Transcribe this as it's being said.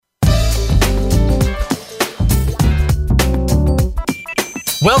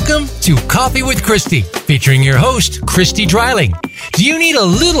Welcome to Coffee with Christy, featuring your host, Christy Dreiling. Do you need a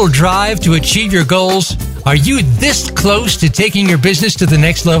little drive to achieve your goals? Are you this close to taking your business to the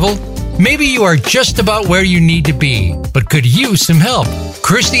next level? Maybe you are just about where you need to be, but could use some help.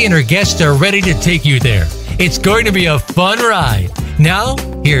 Christy and her guests are ready to take you there. It's going to be a fun ride. Now,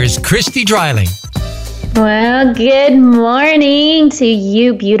 here's Christy Dreiling. Well, good morning to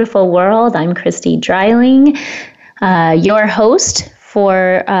you, beautiful world. I'm Christy Dreiling, your host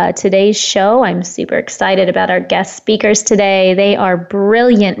for today's show. I'm super excited about our guest speakers today. They are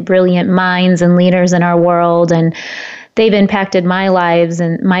brilliant, brilliant minds and leaders in our world, and they've impacted my life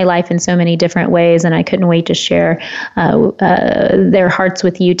in so many different ways, and I couldn't wait to share their hearts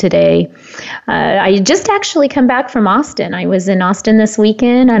with you today. I just actually come back from Austin. I was in Austin this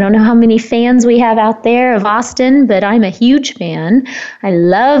weekend. I don't know how many fans we have out there of Austin, but I'm a huge fan. I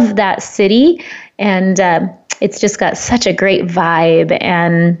love that city, and it's just got such a great vibe,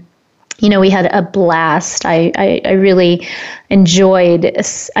 and we had a blast. I really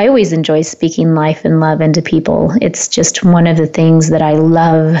I always enjoy speaking life and love into people. It's just one of the things that I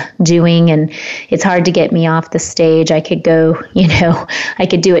love doing, and it's hard to get me off the stage. I could go, I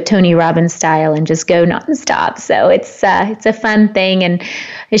could do it Tony Robbins style and just go nonstop. So it's a fun thing, and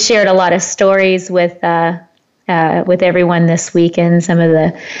I shared a lot of stories with everyone this weekend. Some of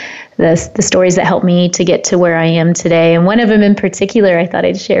the stories that helped me to get to where I am today. And one of them in particular I thought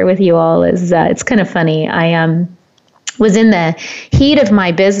I'd share with you all is, it's kind of funny. I was in the heat of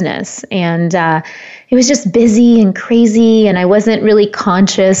my business, and it was just busy and crazy, and I wasn't really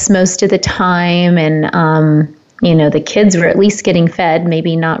conscious most of the time. And, the kids were at least getting fed,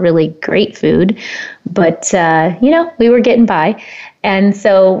 maybe not really great food, but, we were getting by. And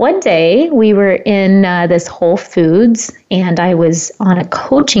so one day we were in this Whole Foods, and I was on a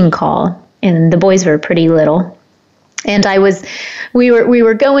coaching call, and the boys were pretty little. And we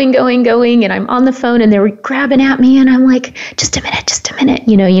were going, and I'm on the phone, and they were grabbing at me, and I'm like, just a minute.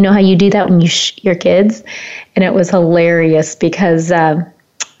 You know how you do that when your kids? And it was hilarious because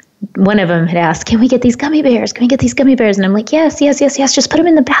one of them had asked, can we get these gummy bears? And I'm like, yes, just put them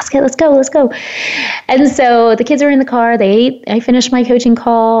in the basket. Let's go. And so the kids were in the car. They ate. I finished my coaching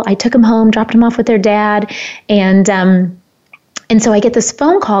call. I took them home, dropped them off with their dad. And so I get this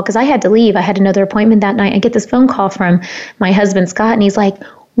phone call because I had to leave. I had another appointment that night. I get this phone call from my husband, Scott, and he's like,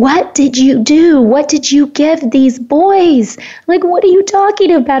 what did you do? What did you give these boys? I'm like, what are you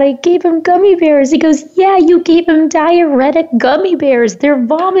talking about? I gave them gummy bears. He goes, yeah, you gave them diuretic gummy bears. They're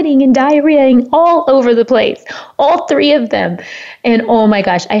vomiting and diarrheaing all over the place, all three of them. And oh my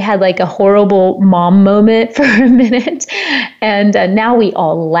gosh, I had like a horrible mom moment for a minute. And now we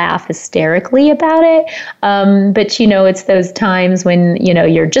all laugh hysterically about it. But it's those times when,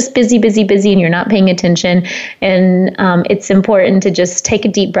 you're just busy, and you're not paying attention. And it's important to just take a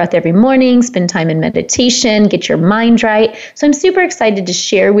deep breath every morning, spend time in meditation, get your mind right. So I'm super excited to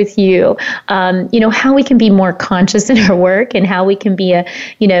share with you, how we can be more conscious in our work, and how we can be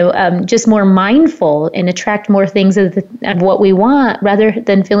just more mindful and attract more things of what we want, rather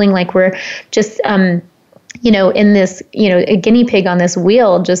than feeling like we're just, in this, a guinea pig on this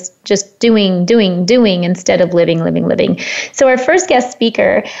wheel, just doing instead of living. So our first guest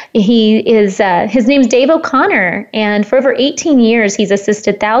speaker, his name's Dave O'Connor, and for over 18 years, he's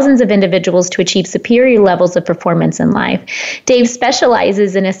assisted thousands of individuals to achieve superior levels of performance in life. Dave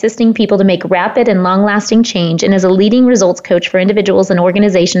specializes in assisting people to make rapid and long-lasting change, and is a leading results coach for individuals and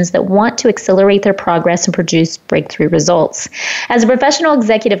organizations that want to accelerate their progress and produce breakthrough results. As a professional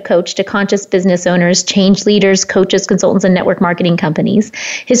executive coach to conscious business owners, change leaders, coaches, consultants, and network marketing companies,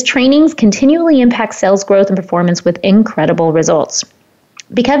 his trainings continually impact sales growth and performance with incredible results.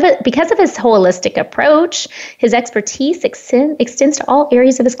 Because of his holistic approach, his expertise extends to all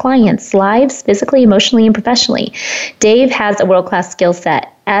areas of his clients' lives, physically, emotionally, and professionally. Dave has a world-class skill set,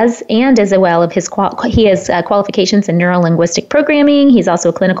 he has qualifications in neuro-linguistic programming. He's also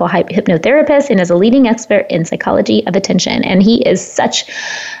a clinical hypnotherapist and is a leading expert in psychology of attention. And he is such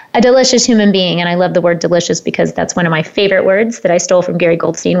a delicious human being. And I love the word delicious because that's one of my favorite words that I stole from Gary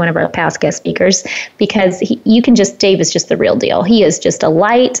Goldstein, one of our past guest speakers, because Dave is just the real deal. He is just a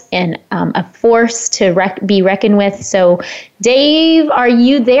light and a force to be reckoned with. So Dave, are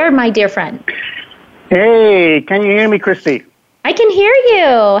you there, my dear friend? Hey, can you hear me, Christy? I can hear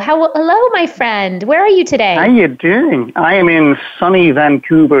you. Hello, my friend. Where are you today? How are you doing? I am in sunny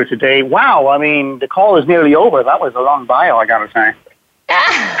Vancouver today. Wow, the call is nearly over. That was a long bio, I gotta say.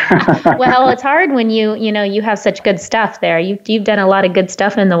 Well, it's hard when you have such good stuff there. You've done a lot of good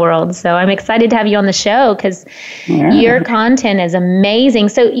stuff in the world. So I'm excited to have you on the show because your content is amazing.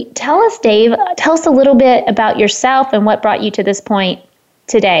 So tell us, Dave, a little bit about yourself and what brought you to this point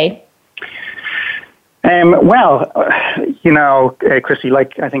today? Well, Christy,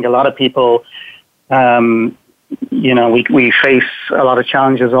 like I think a lot of people, we face a lot of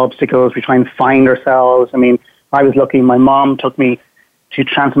challenges, obstacles. We try and find ourselves. I mean, I was lucky. My mom took me to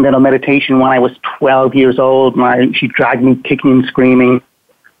transcendental meditation when I was 12 years old. She dragged me kicking and screaming.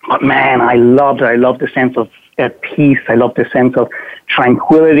 But man, I loved it. I loved the sense of peace. I loved the sense of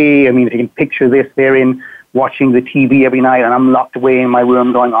tranquility. I mean, if you can picture this, they're in watching the TV every night, and I'm locked away in my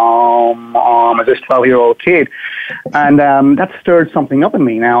room going, as this 12-year-old kid. And that stirred something up in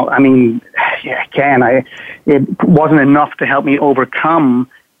me. Now, I mean, again, it wasn't enough to help me overcome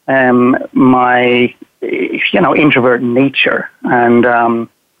my, introvert nature. And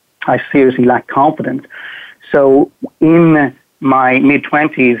I seriously lacked confidence. So in my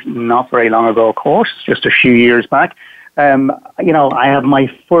mid-20s, not very long ago, of course, just a few years back, I have my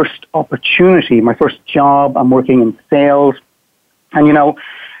first opportunity, my first job. I'm working in sales. And,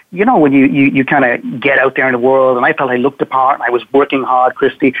 when you kind of get out there in the world, and I felt I looked the part, and I was working hard,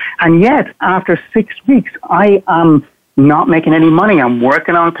 Christy. And yet, after 6 weeks, I am not making any money. I'm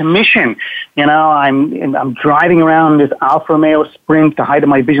working on commission. I'm driving around this Alfa Romeo Sprint, the height of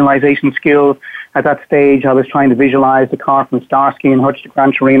my visualization skills. At that stage, I was trying to visualize the car from Starsky and Hutch to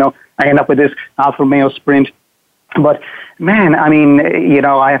Gran Torino. I end up with this Alfa Romeo Sprint. But man, I mean,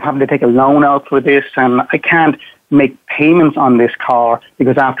 I am having to take a loan out for this, and I can't make payments on this car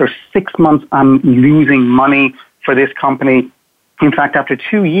because after 6 months, I'm losing money for this company. In fact, after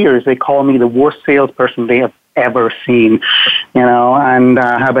 2 years, they call me the worst salesperson they have ever seen, and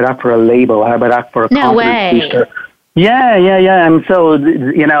how about that for a label? How about that for a confidence booster? Yeah. And so,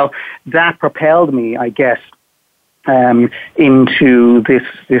 that propelled me, I guess, into this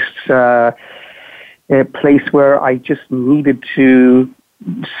a place where I just needed to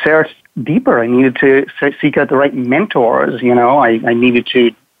search deeper. I needed to seek out the right mentors. I needed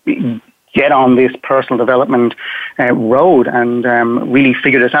to get on this personal development road and really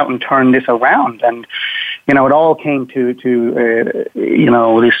figure this out and turn this around. And it all came to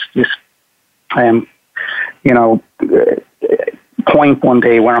this point one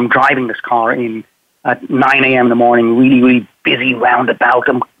day where I'm driving this car in at 9 a.m. in the morning, really, really busy roundabout.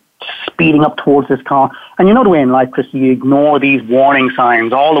 I'm speeding up towards this car. And the way in life, Christy, you ignore these warning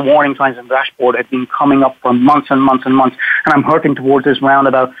signs. All the warning signs on the dashboard had been coming up for months and months and months. And I'm hurting towards this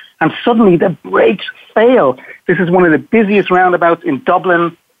roundabout. And suddenly the brakes fail. This is one of the busiest roundabouts in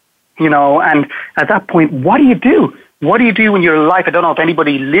Dublin, and at that point, what do you do? What do you do when your life, I don't know if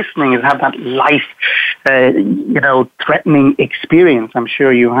anybody listening has had that life, threatening experience. I'm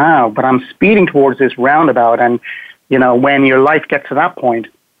sure you have. But I'm speeding towards this roundabout. And, when your life gets to that point,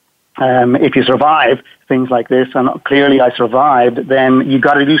 if you survive things like this, and clearly I survived, then you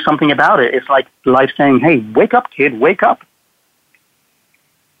got to do something about it. It's like life saying, hey, wake up, kid, wake up.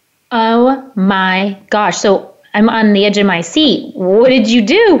 Oh my gosh. So I'm on the edge of my seat. What did you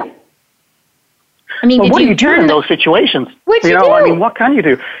do? I mean, what do you do in those situations? What you do? I mean, what can you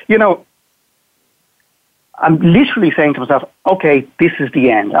do? I'm literally saying to myself, okay, this is the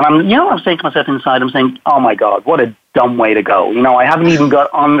end. And I'm saying to myself inside, I'm saying, oh my God, what a dumb way to go. I haven't even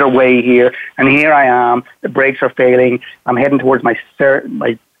got underway here, and here I am. The brakes are failing. I'm heading towards my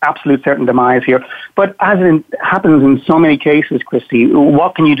absolute certain demise here. But as it happens in so many cases, Christy,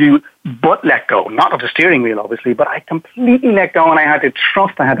 what can you do but let go? Not of the steering wheel, obviously, but I completely let go, and I had to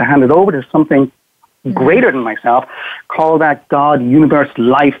trust. I had to hand it over to something greater than myself. Call that God, universe,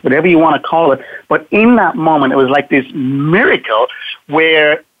 life, whatever you want to call it. But in that moment, it was like this miracle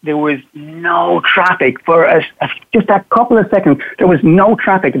where there was no traffic for just a couple of seconds. There was no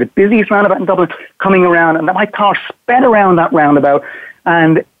traffic. The busiest roundabout in Dublin coming around, and my car sped around that roundabout,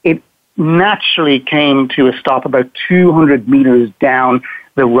 and it naturally came to a stop about 200 meters down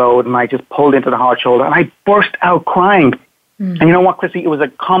the road, and I just pulled into the hard shoulder, and I burst out crying. And you know what, Christy? It was a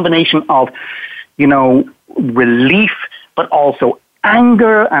combination of relief, but also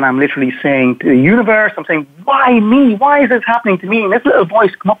anger. And I'm literally saying to the universe, I'm saying, why me? Why is this happening to me? And this little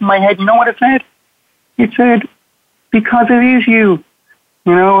voice come up in my head. You know what it said? It said, because it is you,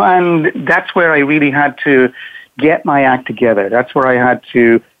 and that's where I really had to get my act together. That's where I had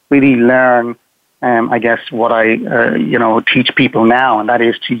to really learn, I guess, what I, teach people now. And that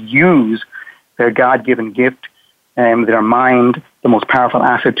is to use their God-given gift, their mind, the most powerful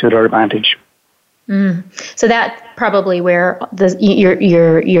asset to their advantage. So that's probably where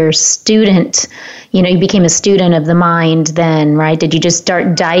your student, you became a student of the mind then, right? Did you just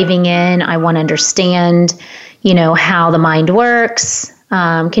start diving in? I want to understand, how the mind works.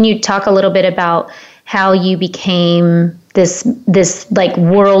 Can you talk a little bit about how you became this like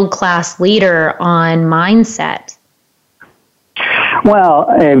world-class leader on mindset? Well,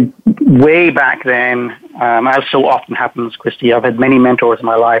 way back then, as so often happens, Christy, I've had many mentors in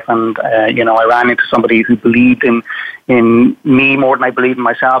my life, and I ran into somebody who believed in me more than I believed in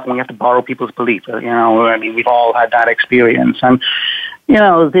myself, and we have to borrow people's belief. We've all had that experience, and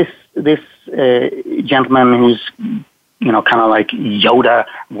this gentleman who's kind of like Yoda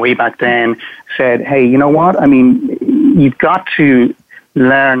way back then said, "Hey, you know what? I mean, you've got to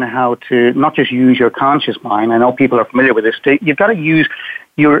learn how to not just use your conscious mind. I know people are familiar with this. You've got to use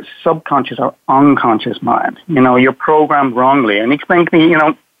your subconscious or unconscious mind. You're programmed wrongly." And he explained to me,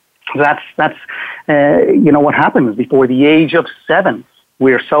 that's what happens before the age of 7.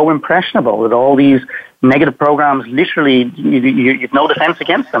 We're so impressionable that all these negative programs, literally, you've no defense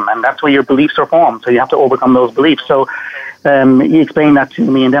against them, and that's where your beliefs are formed. So you have to overcome those beliefs. So he explained that to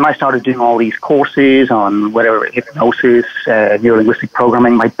me, and then I started doing all these courses on whatever, hypnosis, neuro-linguistic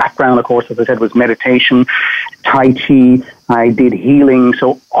programming. My background, of course, as I said, was meditation, Tai Chi. I did healing.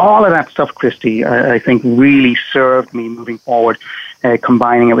 So all of that stuff, Christy, I think really served me moving forward,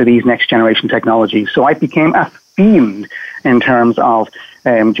 combining it with these next generation technologies. So I became a fiend in terms of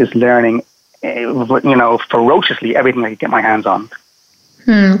just learning, ferociously everything I could get my hands on.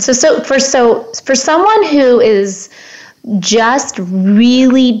 So for someone who is just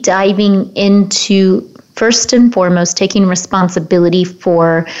really diving into, first and foremost, taking responsibility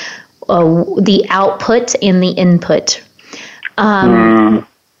for the output and the input,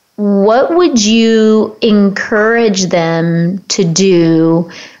 what would you encourage them to do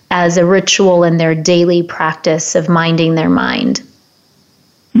as a ritual in their daily practice of minding their mind?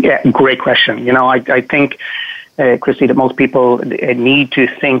 Yeah, great question. I think, Christy, that most people need to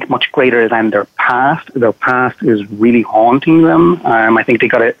think much greater than their past. Their past is really haunting them. I think they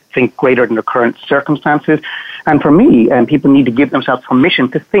got to think greater than their current circumstances. And for me, people need to give themselves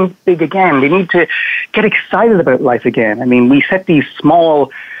permission to think big again. They need to get excited about life again. I mean, we set these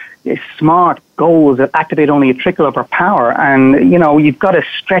small, smart goals that activate only a trickle of our power. And, you've got to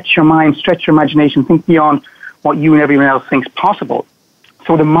stretch your mind, stretch your imagination, think beyond what you and everyone else thinks possible.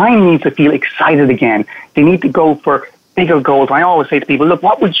 So the mind needs to feel excited again. They need to go for bigger goals. I always say to people, look,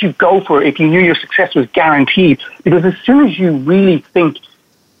 what would you go for if you knew your success was guaranteed? Because as soon as you really think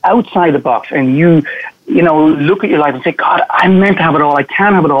outside the box and you look at your life and say, God, I'm meant to have it all. I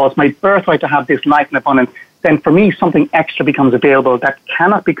can have it all. It's my birthright to have this life in abundance. Then for me, something extra becomes available that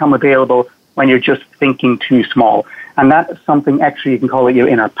cannot become available when you're just thinking too small. And that something extra, you can call it your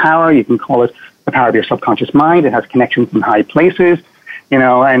inner power. You can call it the power of your subconscious mind. It has connections in high places.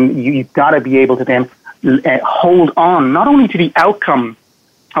 And you've got to be able to then hold on, not only to the outcome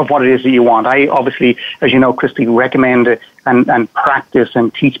of what it is that you want. I obviously, as you know, Christy, recommend and practice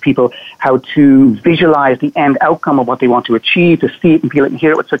and teach people how to visualize the end outcome of what they want to achieve, to see it and feel it and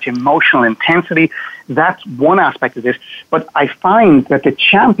hear it with such emotional intensity. That's one aspect of this. But I find that the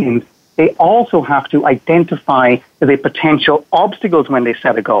champions, they also have to identify the potential obstacles when they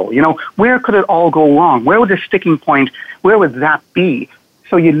set a goal. Where could it all go wrong? Where would the sticking point, where would that be?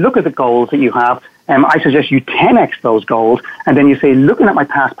 So you look at the goals that you have, I suggest you 10x those goals, and then you say, looking at my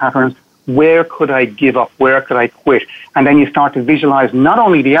past patterns, where could I give up? Where could I quit? And then you start to visualize not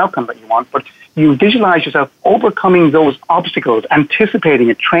only the outcome that you want, but you visualize yourself overcoming those obstacles, anticipating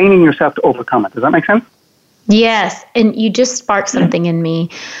it, training yourself to overcome it. Does that make sense? Yes. And you just sparked something in me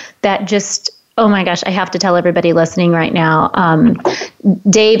that just, oh my gosh, I have to tell everybody listening right now.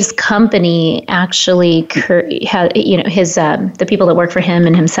 Dave's company actually, his the people that work for him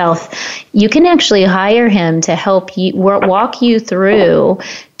and himself, you can actually hire him to help you walk you through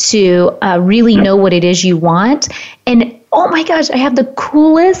to really know what it is you want. And oh my gosh, I have the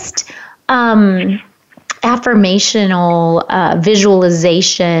coolest affirmational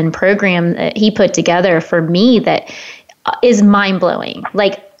visualization program that he put together for me that is mind-blowing.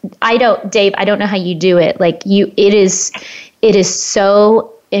 Like, Dave, I don't know how you do it. Like it is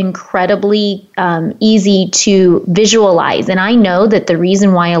so incredibly easy to visualize. And I know that the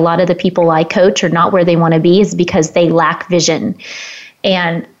reason why a lot of the people I coach are not where they want to be is because they lack vision.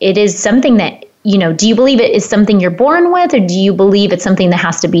 And it is something that, do you believe it is something you're born with, or do you believe it's something that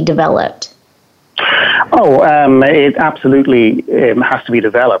has to be developed? It absolutely has to be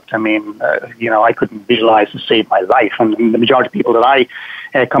developed. I mean, I couldn't visualize to save my life. And the majority of people that I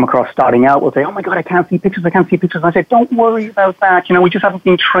come across starting out will say, oh my God, I can't see pictures. And I say, don't worry about that. We just haven't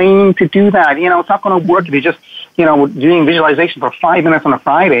been trained to do that. It's not going to work if you're just, doing visualization for 5 minutes on a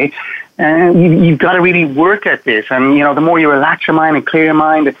Friday. You've got to really work at this. And, the more you relax your mind and clear your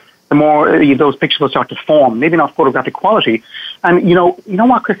mind, the more those pictures will start to form, maybe not photographic quality. And you know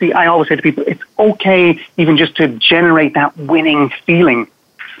what, Christy, I always say to people, it's okay even just to generate that winning feeling.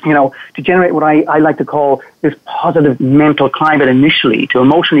 to generate what I like to call this positive mental climate initially, to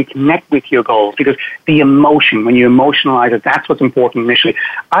emotionally connect with your goals, because the emotion, when you emotionalize it, that's what's important initially.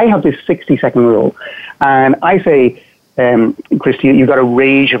 I have this 60-second rule, and I say, Christy, you've got to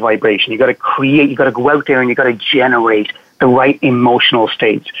raise your vibration. You've got to create, you've got to go out there and you've got to generate the right emotional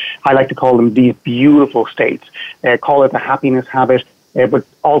states. I like to call them these beautiful states. Call it the happiness habit, but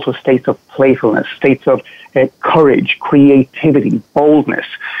also states of playfulness, states of courage, creativity, boldness.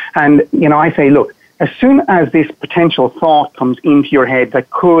 And, I say, look, as soon as this potential thought comes into your head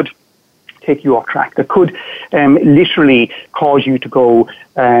that could take you off track, that could literally cause you to go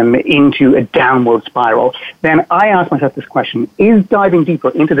into a downward spiral, then I ask myself this question: is diving deeper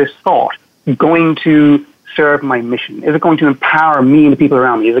into this thought going to serve my mission? Is it going to empower me and the people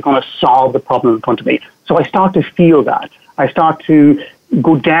around me? Is it going to solve the problem in front of me? So I start to feel that. I start to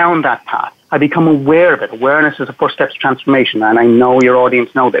go down that path. I become aware of it. Awareness is the first step to transformation, and I know your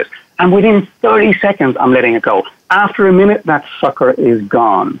audience know this. And within 30 seconds, I'm letting it go. After a minute, that sucker is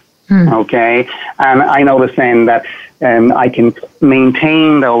gone. Okay? And I notice then that I can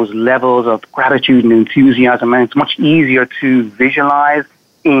maintain those levels of gratitude and enthusiasm, and it's much easier to visualize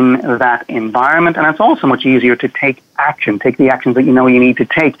in that environment, and it's also much easier to take the actions that you know you need to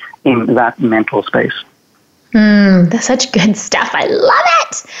take in that mental space. That's such good stuff. I love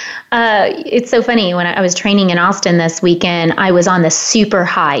it. It's so funny. When I was training in Austin this weekend, I was on the super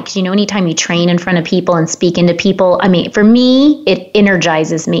high. Because, anytime you train in front of people and speak into people, for me, it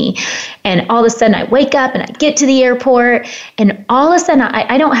energizes me. And all of a sudden, I wake up and I get to the airport, and all of a sudden,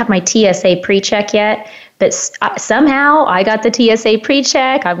 I don't have my TSA pre-check yet. But somehow I got the TSA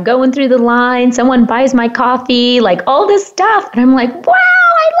pre-check. I'm going through the line. Someone buys my coffee, like all this stuff. And I'm like, wow,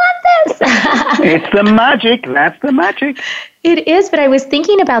 I love this. It's the magic. That's the magic. It is. But I was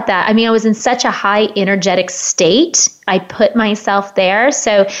thinking about that. I was in such a high energetic state. I put myself there.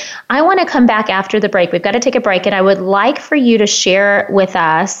 So I want to come back after the break. We've got to take a break. And I would like for you to share with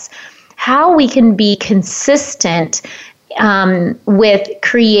us how we can be consistent with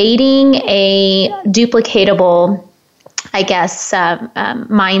creating a duplicatable,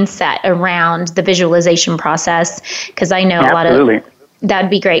 mindset around the visualization process. Because I know Absolutely. a lot of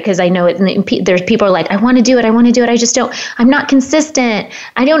that'd be great, because I know there's people are like, I want to do it. I'm not consistent.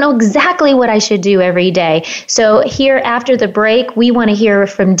 I don't know exactly what I should do every day. So here after the break, we want to hear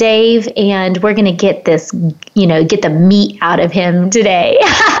from Dave, and we're going to get this, get the meat out of him today.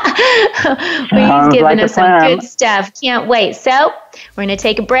 He's giving us some good stuff. Can't wait. So we're going to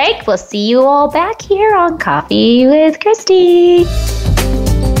take a break. We'll see you all back here on Coffee with Christy.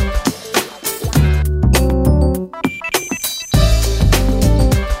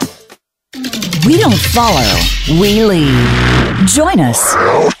 We don't follow, we lead. Join us,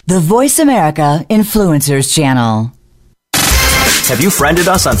 the Voice America Influencers Channel. Have you friended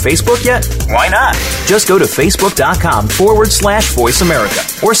us on Facebook yet? Why not? Just go to facebook.com/Voice America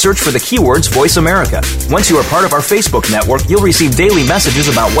or search for the keywords Voice America. Once you are part of our Facebook network, you'll receive daily messages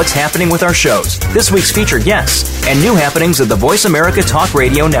about what's happening with our shows, this week's featured guests, and new happenings of the Voice America Talk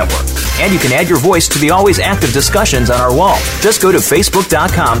Radio Network. And you can add your voice to the always active discussions on our wall. Just go to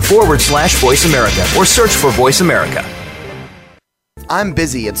facebook.com/Voice America or search for Voice America. I'm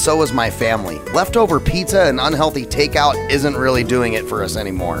busy and so is my family. Leftover pizza and unhealthy takeout isn't really doing it for us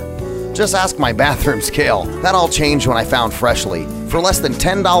anymore. Just ask my bathroom scale. That all changed when I found Freshly. For less than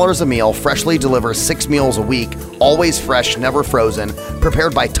 $10 a meal, Freshly delivers 6 meals a week, always fresh, never frozen,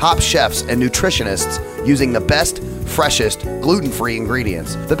 prepared by top chefs and nutritionists using the best, freshest, gluten-free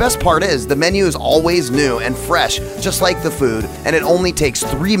ingredients. The best part is the menu is always new and fresh, just like the food, and it only takes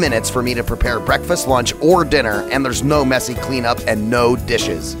 3 minutes for me to prepare breakfast, lunch, or dinner, and there's no messy cleanup and no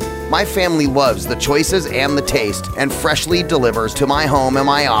dishes. My family loves the choices and the taste, and Freshly delivers to my home and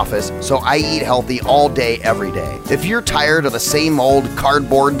my office, so I eat healthy all day, every day. If you're tired of the same old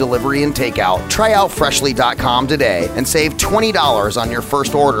cardboard delivery and takeout, try out Freshly.com today and save $20 on your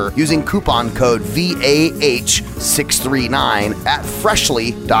first order using coupon code VAH639 at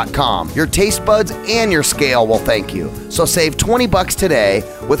Freshly.com. Your taste buds and your scale will thank you. So save $20 today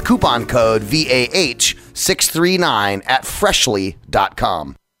with coupon code VAH639 at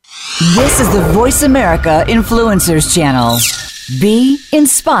Freshly.com. This is the Voice America Influencers Channel. Be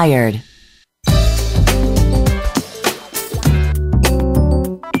inspired.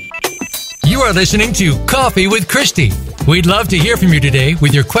 You are listening to Coffee with Christy. We'd love to hear from you today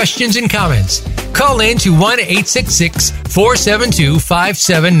with your questions and comments. Call in to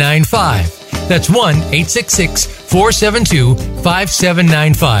 1-866-472-5795. That's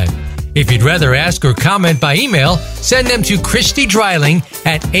 1-866-472-5795. If you'd rather ask or comment by email, send them to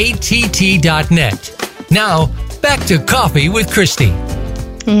christydryling@att.net. Now, back to Coffee with Christy.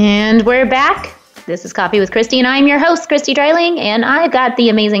 And we're back. This is Coffee with Christy, and I'm your host, Christy Dreiling, and I've got the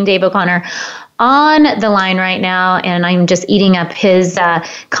amazing Dave O'Connor on the line right now, and I'm just eating up his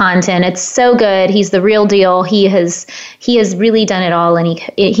content. It's so good. He's the real deal. He has really done it all, and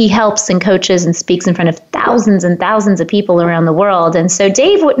he helps and coaches and speaks in front of thousands and thousands of people around the world. And so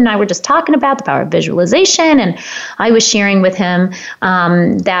Dave and I were just talking about the power of visualization, and I was sharing with him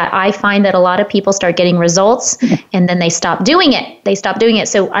that I find that a lot of people start getting results, and then they stop doing it.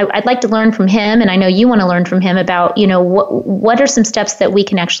 So I'd like to learn from him, and I know you want to learn from him about, what are some steps that we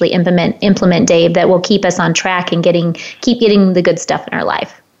can actually implement, Dave, that will keep us on track and keep getting the good stuff in our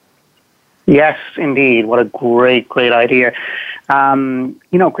life. Yes, indeed. What a great idea.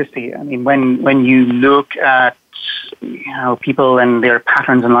 Christy, I mean, when you look at, people and their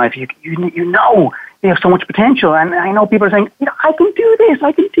patterns in life, you know they have so much potential. And I know people are saying, I can do this.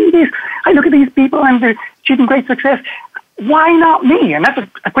 I look at these people and they're achieving great success. Why not me? And that's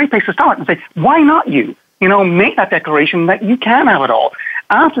a great place to start and say, why not you? Make that declaration that you can have it all.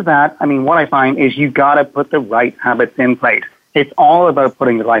 After that, I mean, what I find is you got to put the right habits in place. It's all about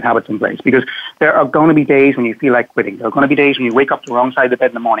putting the right habits in place, because there are going to be days when you feel like quitting. There are going to be days when you wake up the wrong side of the bed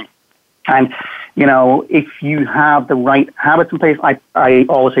in the morning. And, if you have the right habits in place, I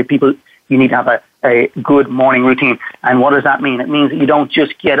always say people, you need to have a good morning routine. And what does that mean? It means that you don't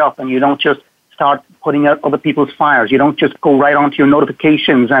just get up and you don't just start putting out other people's fires. You don't just go right onto your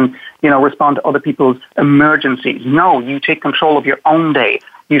notifications and, respond to other people's emergencies. No, you take control of your own day.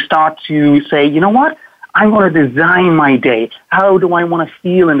 You start to say, you know what? I want to design my day. How do I want to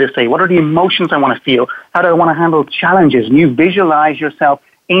feel in this day? What are the emotions I want to feel? How do I want to handle challenges? And you visualize yourself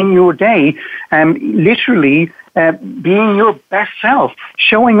in your day, literally being your best self,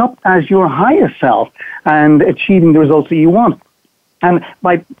 showing up as your highest self and achieving the results that you want. And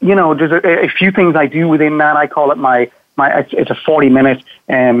there's a few things I do within that. I call it it's a 40-minute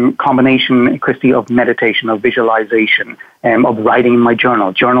combination, Christy, of meditation, of visualization, of writing in my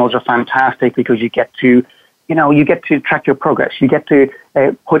journal. Journals are fantastic because you get to track your progress. You get to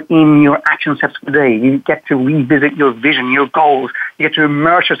put in your action steps for the day. You get to revisit your vision, your goals. You get to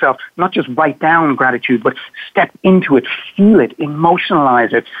immerse yourself, not just write down gratitude, but step into it, feel it,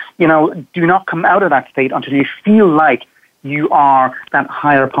 emotionalize it. Do not come out of that state until you feel like you are that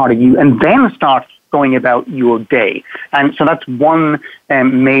higher part of you, and then start going about your day. And so that's one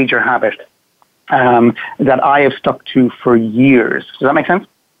major habit that I have stuck to for years. Does that make sense?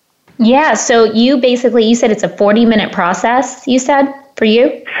 Yeah. So you said it's a 40-minute process, you said, for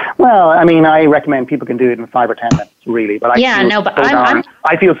you? Well, I mean, I recommend people can do it in 5 or 10 minutes, really. But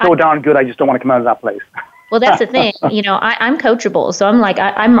I feel so darn good, I just don't want to come out of that place. Well, that's the thing. I'm coachable. So I'm like,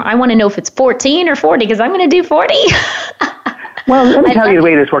 I want to know if it's 14 or 40, because I'm going to do 40. Well, let me tell you the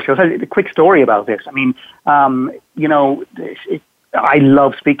way this works. I'll tell you a quick story about this. I mean, I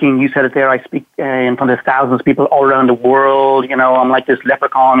love speaking. You said it there. I speak in front of thousands of people all around the world. I'm like this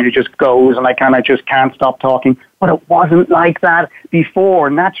leprechaun who just goes, and I kind of just can't stop talking. But it wasn't like that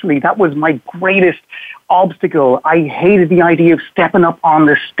before. Naturally, that was my greatest obstacle. I hated the idea of stepping up on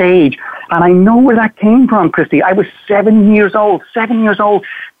the stage. And I know where that came from, Christy. I was 7 years old,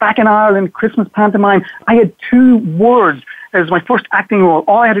 back in Ireland, Christmas pantomime. I had 2 words as my first acting role.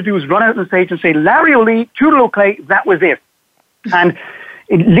 All I had to do was run out on the stage and say, Larry O'Lee, Toodle O'Clay, that was it. And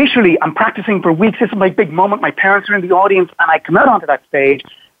literally, I'm practicing for weeks. This is my big moment. My parents are in the audience, and I come out onto that stage,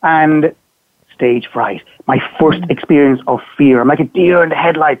 and stage fright. My first experience of fear. I'm like a deer in the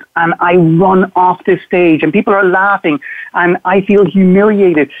headlights, and I run off this stage, and people are laughing, and I feel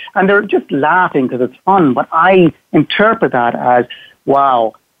humiliated, and they're just laughing because it's fun. But I interpret that as,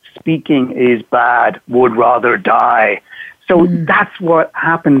 wow, speaking is bad, would rather die. So that's what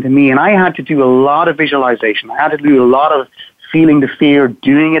happened to me, and I had to do a lot of visualization. I had to do a lot of feeling the fear,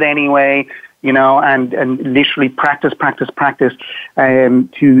 doing it anyway, and literally practice to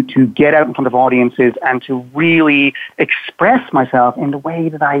get out in front of audiences and to really express myself in the way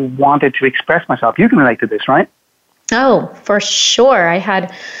that I wanted to express myself. You can relate to this, right? Oh, for sure. I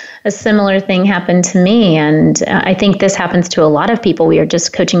had a similar thing happen to me. And I think this happens to a lot of people. We are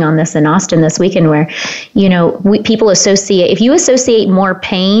just coaching on this in Austin this weekend where, people associate, if you associate more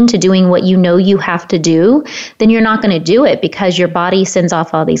pain to doing what you know you have to do, then you're not going to do it because your body sends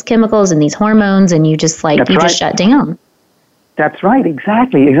off all these chemicals and these hormones and you just just shut down. That's right.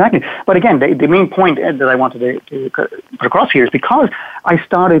 Exactly. But again, the main point that I wanted to put across here is because I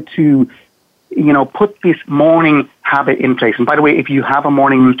started to put this morning habit in place. And by the way, if you have a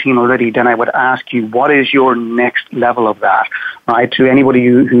morning routine already, then I would ask you, what is your next level of that? right? To anybody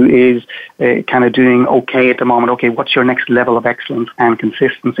who is kind of doing okay at the moment, okay, what's your next level of excellence and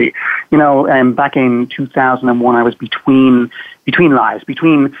consistency? Back in 2001, I was between lives,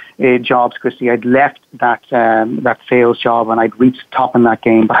 between jobs, Christy. I'd left that sales job and I'd reached the top in that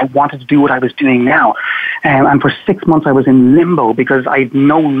game, but I wanted to do what I was doing now. And for 6 months, I was in limbo because I had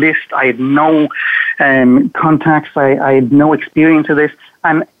no list, I had no contacts, I had no experience of this.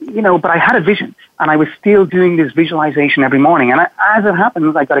 And, but I had a vision and I was still doing this visualization every morning. And as it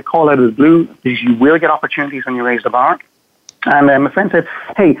happens, I got a call out of the blue because you will get opportunities when you raise the bar. And my friend said,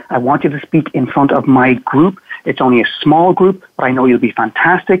 hey, I want you to speak in front of my group. It's only a small group, but I know you'll be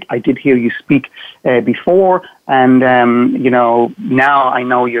fantastic. I did hear you speak before, and, now I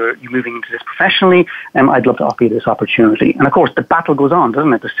know you're moving into this professionally, and I'd love to offer you this opportunity. And, of course, the battle goes on,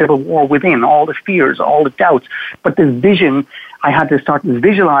 doesn't it? The civil war within, all the fears, all the doubts. But this vision, I had to start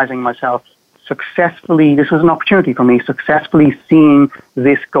visualizing myself successfully. This was an opportunity for me, successfully seeing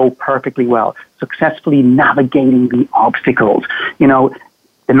this go perfectly well, successfully navigating the obstacles.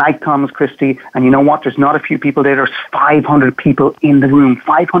 The night comes, Christy, and you know what? There's not a few people there. There's 500 people in the room.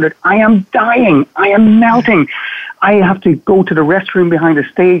 500. I am dying. I am melting. I have to go to the restroom behind the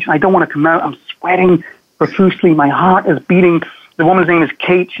stage. I don't want to come out. I'm sweating profusely. My heart is beating. The woman's name is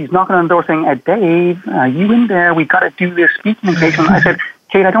Kate. She's knocking on the door saying, Dave, are you in there? We've got to do this speaking engagement. I said,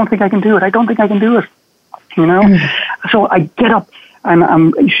 Kate, I don't think I can do it. I don't think I can do it. So I get up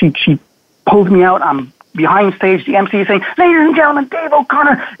and she pulls me out. I'm behind stage. The MC is saying, ladies and gentlemen, Dave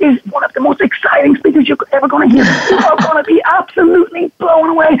O'Connor is one of the most exciting speakers you're ever going to hear. You are going to be absolutely blown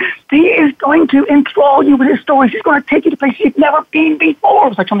away. He is going to enthrall you with his stories. He's going to take you to places you've never been before. It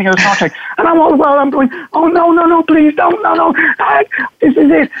was like something out of Star Trek. And I'm all the while, I'm going, oh, no, please don't, no. This is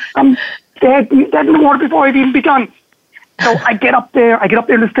it. I'm dead in the water before I've even begun. So I get up there on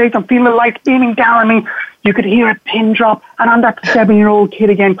the stage, I'm feeling the lights beaming down on me. You could hear a pin drop, and I'm that 7-year-old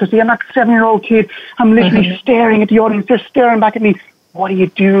kid again, because I'm that 7-year-old kid. I'm literally staring at the audience, they're staring back at me. What do you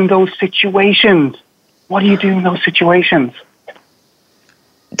do in those situations?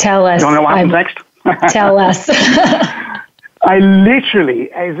 Tell us. You don't know what happens next? Tell us. I literally,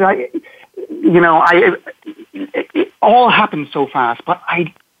 it all happened so fast, but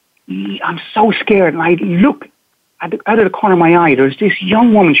I'm so scared, and I look out of the corner of my eye. There's this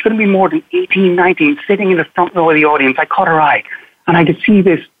young woman, she couldn't be more than 18, 19, sitting in the front row of the audience. I caught her eye, and I could see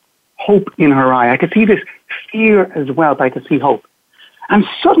this hope in her eye. I could see this fear as well, but I could see hope. And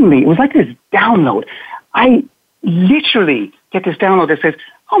suddenly, it was like this download. I literally get this download that says,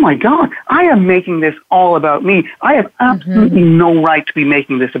 oh my God, I am making this all about me. I have absolutely no right to be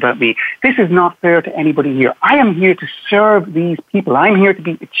making this about me. This is not fair to anybody here. I am here to serve these people. I'm here to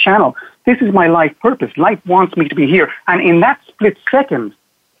be a channel. This is my life purpose. Life wants me to be here. And in that split second,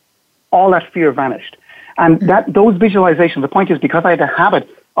 all that fear vanished. And those visualizations, the point is, because I had a habit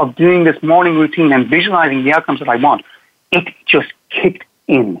of doing this morning routine and visualizing the outcomes that I want, it just kicked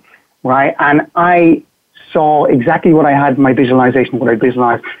in, right? And I saw exactly what I had in my visualization, what I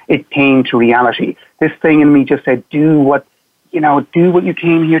visualized. It came to reality. This thing in me just said, do what you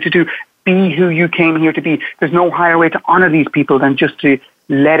came here to do. Be who you came here to be. There's no higher way to honor these people than just to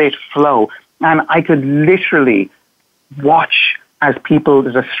let it flow. And I could literally watch as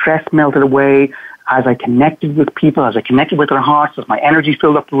the stress melted away, as I connected with people, as I connected with their hearts, as my energy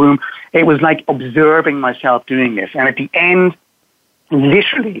filled up the room. It was like observing myself doing this. And at the end,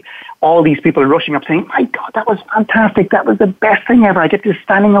 literally, all these people are rushing up saying, my God, that was fantastic. That was the best thing ever. I get this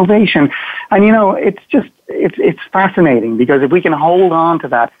standing ovation. And, it's fascinating, because if we can hold on to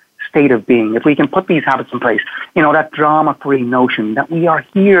that state of being, if we can put these habits in place, that drama-free notion that we are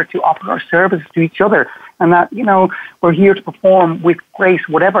here to offer our services to each other, and that, we're here to perform with grace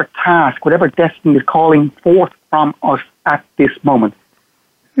whatever task, whatever destiny is calling forth from us at this moment.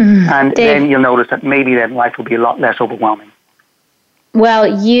 And Dave, then you'll notice that maybe then life will be a lot less overwhelming.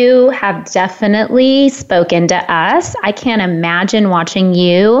 Well, you have definitely spoken to us. I can't imagine watching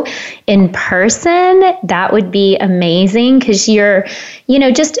you in person. That would be amazing, because you're,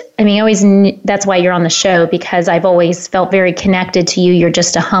 that's why you're on the show, because I've always felt very connected to you. You're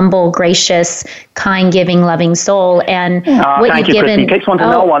just a humble, gracious, kind, giving, loving soul. And what you've given. Christy. Takes one to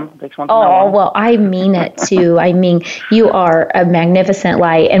know one. Well, I mean it too. I mean, you are a magnificent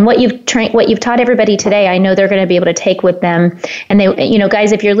light. And what you've taught everybody today, I know they're going to be able to take with them. And they,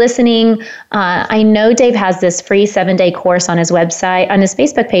 guys, if you're listening, I know Dave has this free 7-day course on his website, on his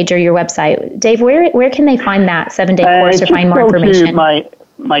Facebook page or your website. Dave, where can they find that 7-day course or find more information? To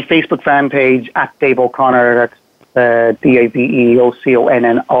my Facebook fan page at Dave O'Connor. That's DaveOconnor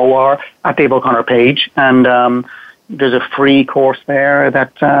at Dave O'Connor page, and there's a free course there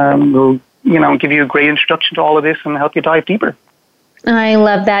that will give you a great introduction to all of this and help you dive deeper. I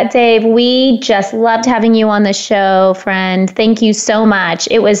love that, Dave. We just loved having you on the show, friend. Thank you so much.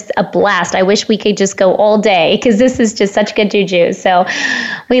 It was a blast. I wish we could just go all day because this is just such good juju. So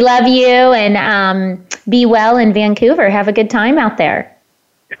we love you, and be well in Vancouver. Have a good time out there.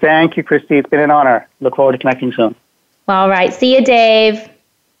 Thank you, Christy. It's been an honor. Look forward to connecting soon. All right. See you, Dave.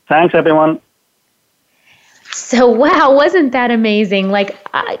 Thanks, everyone. So, wow, wasn't that amazing? Like,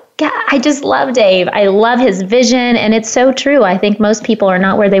 I just love Dave. I love his vision, and it's so true. I think most people are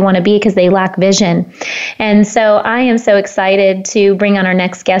not where they want to be because they lack vision. And so I am so excited to bring on our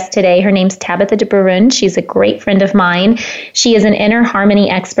next guest today. Her name's Tabitha DeBarun. She's a great friend of mine. She is an inner harmony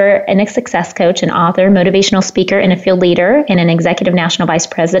expert and a success coach, an author, motivational speaker, and a field leader, and an executive national vice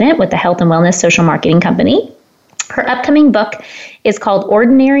president with the health and wellness social marketing company. Her upcoming book is called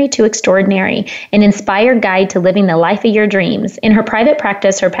Ordinary to Extraordinary, an inspired guide to living the life of your dreams. In her private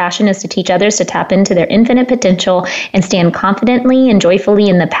practice, her passion is to teach others to tap into their infinite potential and stand confidently and joyfully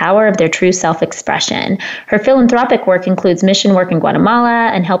in the power of their true self-expression. Her philanthropic work includes mission work in Guatemala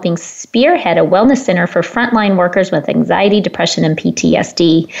and helping spearhead a wellness center for frontline workers with anxiety, depression, and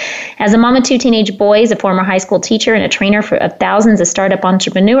PTSD. As a mom of two teenage boys, a former high school teacher, and a trainer of thousands of startup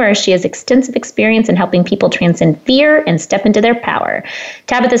entrepreneurs, she has extensive experience in helping people transcend fear and step into their power.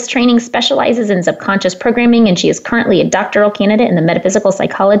 Tabitha's training specializes in subconscious programming, and she is currently a doctoral candidate in the metaphysical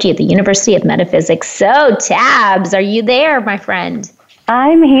psychology at the University of Metaphysics. So, Tabs, are you there, my friend?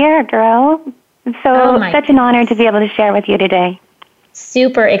 I'm here, girl. It's such an honor to be able to share with you today.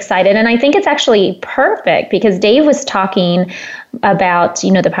 Super excited. And I think it's actually perfect because Dave was talking about,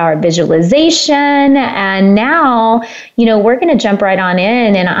 the power of visualization. And now, we're going to jump right on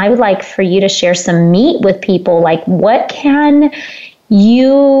in. And I would like for you to share some meat with people. Like, what can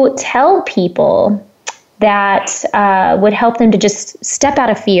you tell people that would help them to just step out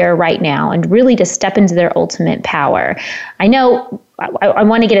of fear right now and really to step into their ultimate power? I know I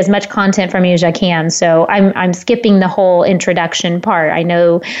want to get as much content from you as I can, so I'm skipping the whole introduction part. I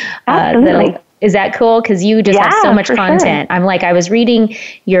know is that cool? Because you just have so much content. Sure. I'm like, I was reading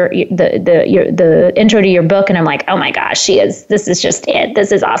the intro to your book, and I'm like, oh my gosh, this is just it.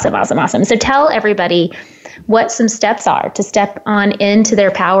 This is awesome. So tell everybody what some steps are to step on into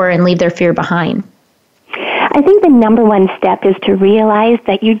their power and leave their fear behind. I think the number one step is to realize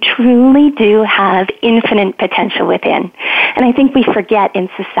that you truly do have infinite potential within. And I think we forget in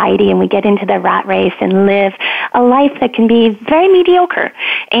society, and we get into the rat race and live a life that can be very mediocre.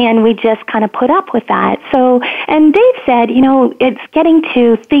 And we just kind of put up with that. So, and Dave said, it's getting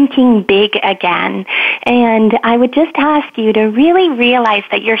to thinking big again. And I would just ask you to really realize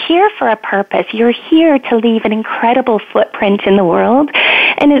that you're here for a purpose. You're here to leave an incredible footprint in the world.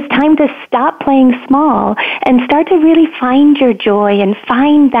 And it's time to stop playing small and start to really find your joy and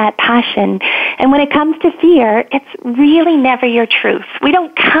find that passion. And when it comes to fear, it's really never your truth. We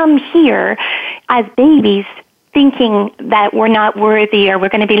don't come here as babies thinking that we're not worthy or we're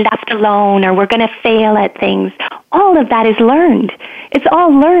going to be left alone or we're going to fail at things. All of that is learned. It's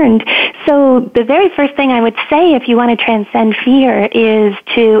all learned. So the very first thing I would say if you want to transcend fear is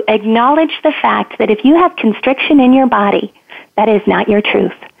to acknowledge the fact that if you have constriction in your body, that is not your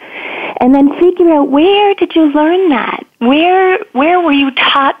truth. And then figure out, where did you learn that? Where were you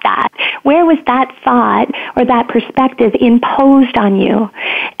taught that? Where was that thought or that perspective imposed on you?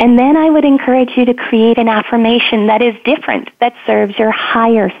 And then I would encourage you to create an affirmation that is different, that serves your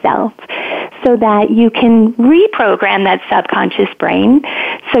higher self, so that you can reprogram that subconscious brain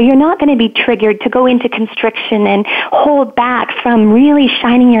so you're not going to be triggered to go into constriction and hold back from really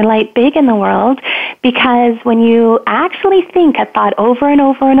shining your light big in the world, because when you actually think a thought over and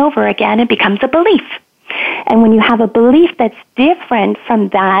over and over again, it becomes a belief. And when you have a belief that's different from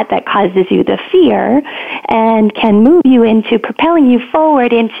that causes you the fear and can move you into propelling you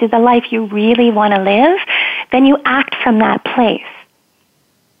forward into the life you really want to live, then you act from that place.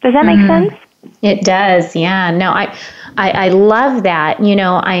 Does that make sense? It does. Yeah. No, I love that.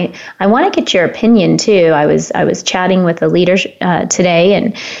 I want to get your opinion too. I was chatting with a leader today,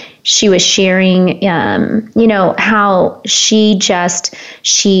 and she was sharing, how she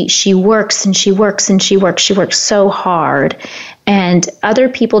works and she works and she works so hard, and other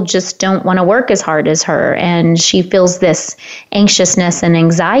people just don't want to work as hard as her, and she feels this anxiousness and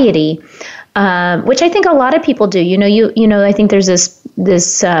anxiety, which I think a lot of people do. I think there's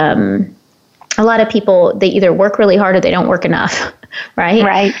this. A lot of people, they either work really hard or they don't work enough, right?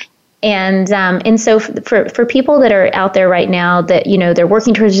 Right. And so for people that are out there right now that, they're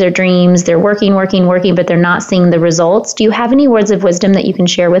working towards their dreams, they're working, but they're not seeing the results, do you have any words of wisdom that you can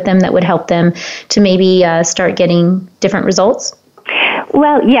share with them that would help them to maybe start getting different results?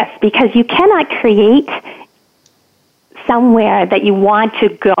 Well, yes, because you cannot create somewhere that you want to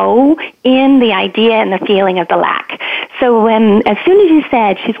go in the idea and the feeling of the lack. So as soon as you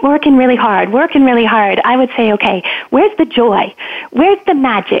said, she's working really hard, I would say, okay, where's the joy? Where's the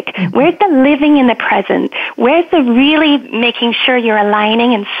magic? Where's the living in the present? Where's the really making sure you're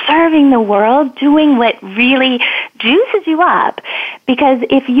aligning and serving the world, doing what really juices you up? Because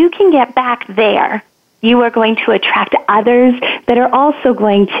if you can get back there, you are going to attract others that are also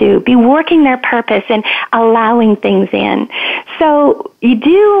going to be working their purpose and allowing things in. So you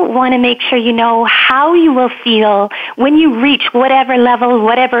do want to make sure you know how you will feel when you reach whatever level,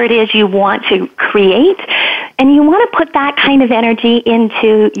 whatever it is you want to create. And you want to put that kind of energy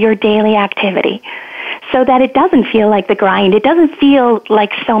into your daily activity, so that it doesn't feel like the grind. It doesn't feel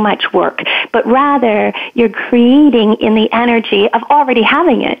like so much work, but rather you're creating in the energy of already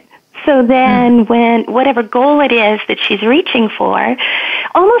having it. So then when whatever goal it is that she's reaching for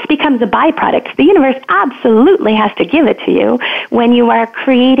almost becomes a byproduct. The universe absolutely has to give it to you when you are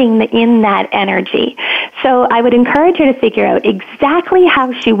creating in that energy. So I would encourage her to figure out exactly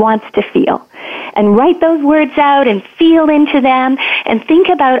how she wants to feel and write those words out and feel into them and think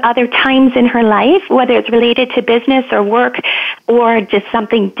about other times in her life, whether it's related to business or work or just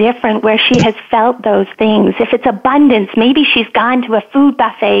something different where she has felt those things. If it's abundance, maybe she's gone to a food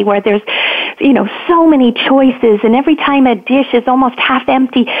buffet where there's, so many choices, and every time a dish is almost half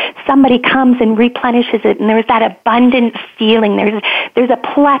empty, somebody comes and replenishes it, and there's that abundant feeling. There's a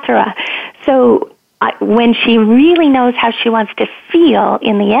plethora. So when she really knows how she wants to feel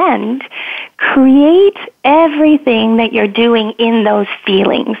in the end, create everything that you're doing in those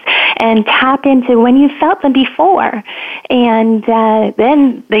feelings and tap into when you felt them before. And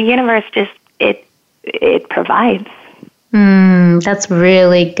then the universe just, it provides. That's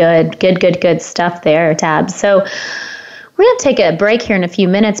really good stuff there, Tabs. So we're going to take a break here in a few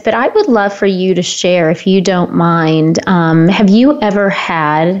minutes, but I would love for you to share, if you don't mind, have you ever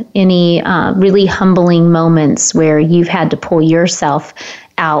had any really humbling moments where you've had to pull yourself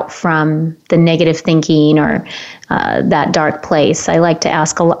out from the negative thinking or that dark place? I like to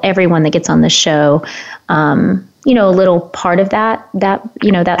ask everyone that gets on the show, a little part of that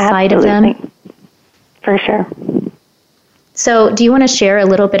side of them. For sure. So do you want to share a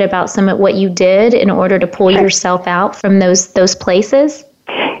little bit about some of what you did in order to pull yourself out from those places?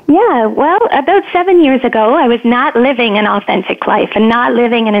 Yeah, well, about 7 years ago, I was not living an authentic life and not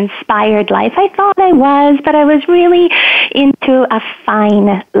living an inspired life. I thought I was, but I was really into a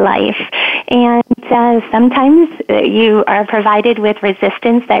fine life. And sometimes you are provided with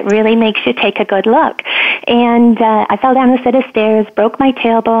resistance that really makes you take a good look. And I fell down a set of stairs, broke my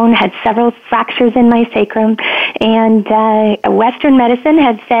tailbone, had several fractures in my sacrum, and Western medicine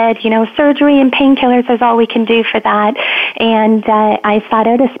had said, surgery and painkillers is all we can do for that. And I sought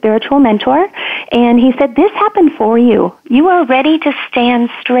out a spiritual mentor, and he said, this happened for you. You are ready to stand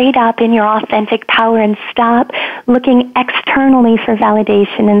straight up in your authentic power and stop looking externally for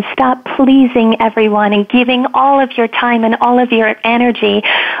validation and stop pleasing everyone and giving all of your time and all of your energy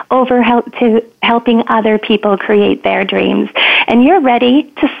over to helping other people create their dreams. And you're ready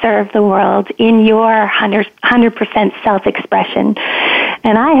to serve the world in your 100% self-expression.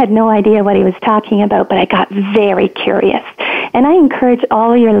 And I had no idea what he was talking about, but I got very curious. And I encourage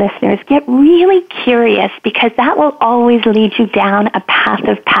all your listeners, get really curious, because that will always lead you down a path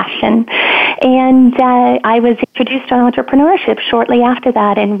of passion. And I was introduced to entrepreneurship shortly after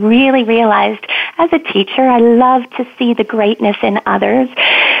that and really realized as a teacher, I love to see the greatness in others.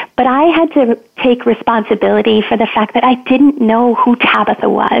 But I had to take responsibility for the fact that I didn't know who Tabitha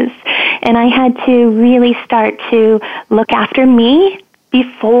was. And I had to really start to look after me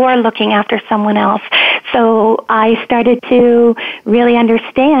before looking after someone else. So I started to really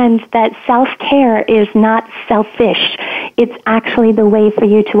understand that self-care is not selfish. It's actually the way for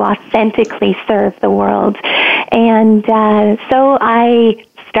you to authentically serve the world. And so I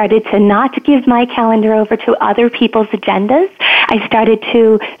started to not give my calendar over to other people's agendas. I started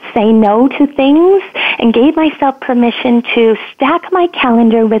to say no to things and gave myself permission to stack my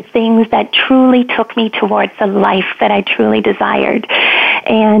calendar with things that truly took me towards the life that I truly desired.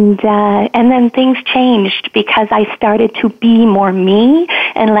 And then things changed because I started to be more me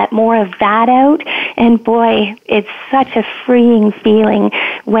and let more of that out. And boy, it's such a freeing feeling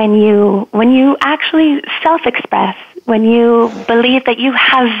when you actually self-express, when you believe that you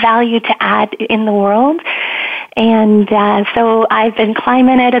have value to add in the world. And so I've been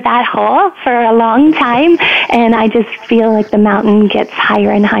climbing out of that hole for a long time, and I just feel like the mountain gets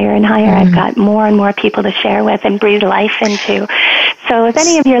higher and higher and higher. I've got more and more people to share with and breathe life into. So if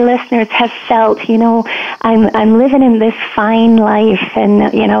any of your listeners have felt, I'm living in this fine life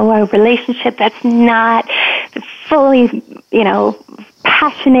and, a relationship that's not fully,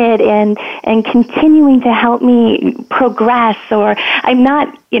 passionate and continuing to help me progress, or I'm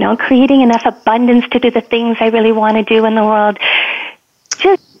not, creating enough abundance to do the things I really want to do in the world.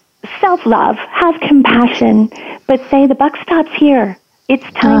 Just self-love, have compassion, but say the buck stops here.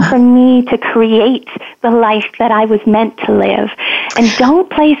 It's time for me to create the life that I was meant to live. And don't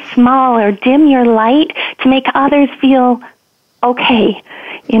play small or dim your light to make others feel okay.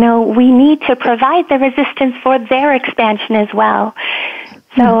 We need to provide the resistance for their expansion as well.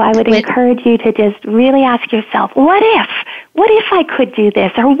 So I would encourage you to just really ask yourself, what if I could do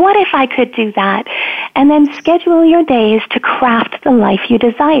this, or what if I could do that? And then schedule your days to craft the life you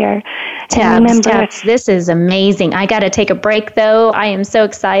desire. Tabs, this is amazing. I got to take a break, though. I am so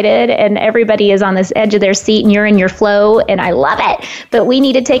excited, and everybody is on this edge of their seat, and you're in your flow, and I love it. But we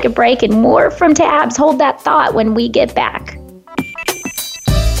need to take a break, and more from Tabs. Hold that thought when we get back.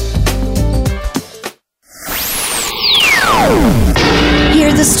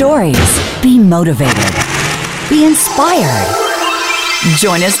 Hear the stories. Be motivated. Be inspired.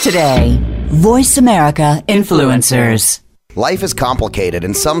 Join us today. Voice America Influencers. Life is complicated,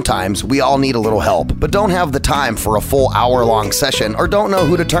 and sometimes we all need a little help, but don't have the time for a full hour-long session or don't know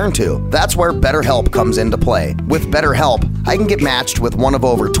who to turn to. That's where BetterHelp comes into play. With BetterHelp, I can get matched with one of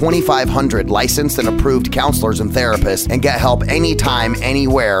over 2,500 licensed and approved counselors and therapists and get help anytime,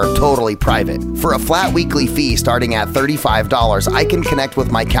 anywhere, totally private. For a flat weekly fee starting at $35, I can connect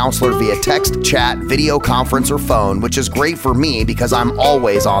with my counselor via text, chat, video conference, or phone, which is great for me because I'm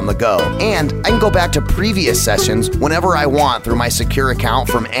always on the go. And I can go back to previous sessions whenever I want through my secure account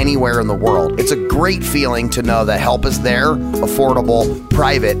from anywhere in the world. It's a great feeling to know that help is there, affordable,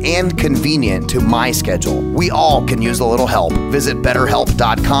 private, and convenient to my schedule. We all can use a little help. Visit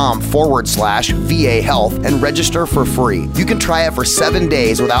BetterHelp.com/VA Health and register for free. You can try it for 7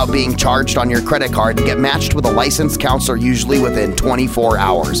 days without being charged on your credit card and get matched with a licensed counselor usually within 24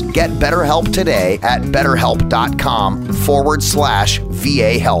 hours. Get BetterHelp today at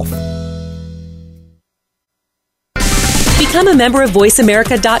BetterHelp.com/VA Health. Become a member of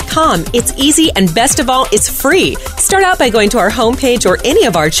VoiceAmerica.com. It's easy, and best of all, it's free. Start out by going to our homepage or any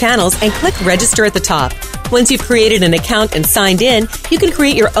of our channels and click register at the top. Once you've created an account and signed in, you can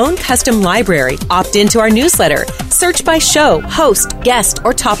create your own custom library, opt into our newsletter, search by show, host, guest,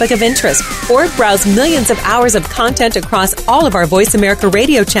 or topic of interest, or browse millions of hours of content across all of our Voice America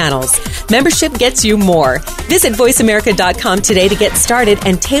radio channels. Membership gets you more. Visit VoiceAmerica.com today to get started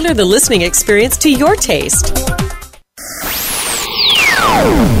and tailor the listening experience to your taste.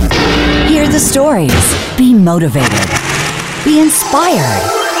 Hear the stories. Be motivated. Be inspired.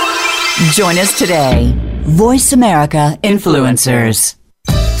 Join us today. Voice America Influencers.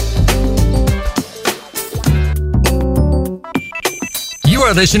 You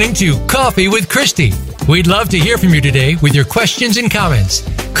are listening to Coffee with Christy. We'd love to hear from you today with your questions and comments.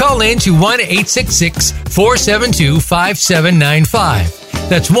 Call in to 1-866-472-5795.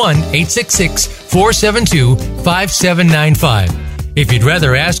 That's 1-866-472-5795. If you'd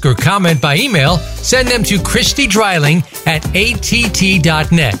rather ask or comment by email, send them to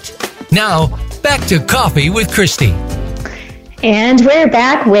christydryling@att.net. Now, back to Coffee with Christy. And we're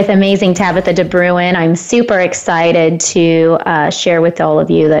back with amazing Tabitha DeBruin. I'm super excited to share with all of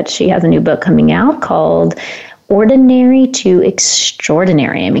you that she has a new book coming out called Ordinary to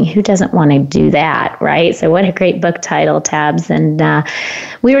Extraordinary. I mean, who doesn't want to do that, right? So what a great book title, Tabs. And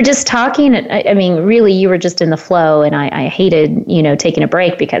we were just talking, I mean, really, you were just in the flow, and I hated, taking a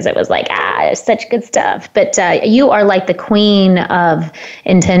break because it was like, it's such good stuff. But you are like the queen of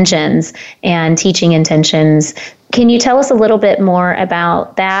intentions and teaching intentions. Can you tell us a little bit more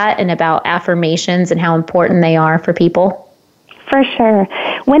about that and about affirmations and how important they are for people? For sure.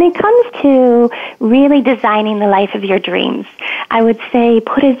 When it comes to really designing the life of your dreams, I would say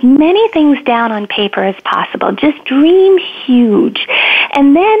put as many things down on paper as possible. Just dream huge.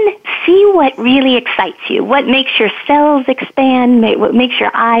 And then see what really excites you, what makes your cells expand, what makes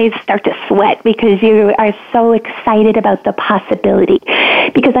your eyes start to sweat because you are so excited about the possibility.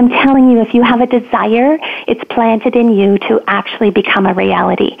 Because I'm telling you, if you have a desire, it's planted in you to actually become a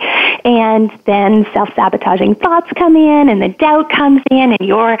reality. And then self-sabotaging thoughts come in, and the doubt comes in, and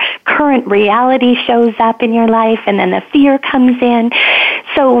your current reality shows up in your life, and then the fear comes in.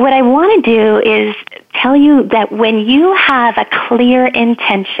 So what I want to do is tell you that when you have a clear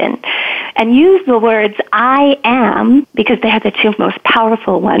intention and use the words I am, because they are the two most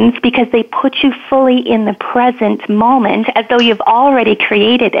powerful ones, because they put you fully in the present moment as though you've already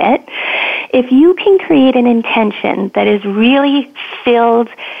created it, If you can create an intention that is really filled,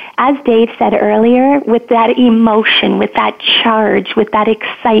 as Dave said earlier, with that emotion, with that charge, with that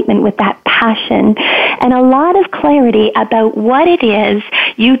excitement, with that passion, and a lot of clarity about what it is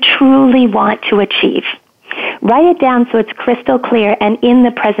you truly want to achieve. Write it down so it's crystal clear and in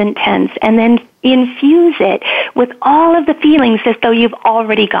the present tense, and then infuse it with all of the feelings as though you've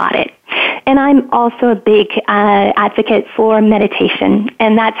already got it. And I'm also a big advocate for meditation,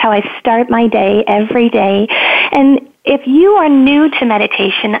 and that's how I start my day every day. And if you are new to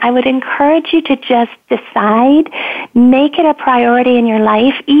meditation, I would encourage you to just decide, make it a priority in your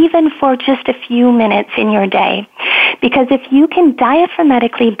life, even for just a few minutes in your day. Because if you can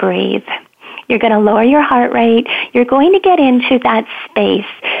diaphragmatically breathe, you're going to lower your heart rate. You're going to get into that space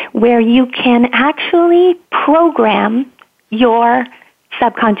where you can actually program your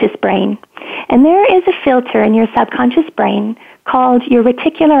subconscious brain. And there is a filter in your subconscious brain called your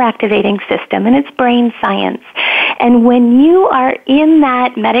reticular activating system, and it's brain science. And when you are in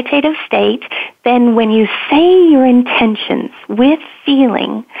that meditative state, then when you say your intentions with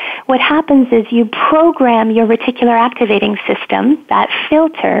feeling, what happens is you program your reticular activating system, that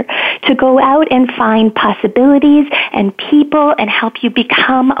filter, to go out and find possibilities and people and help you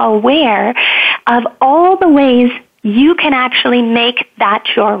become aware of all the ways you can actually make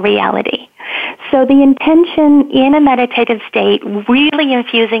that your reality. So the intention in a meditative state, really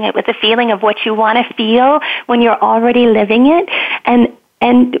infusing it with the feeling of what you want to feel when you're already living it. And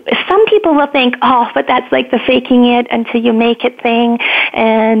some people will think, oh, but that's like the faking it until you make it thing,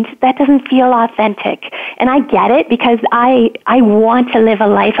 and that doesn't feel authentic. And I get it, because I want to live a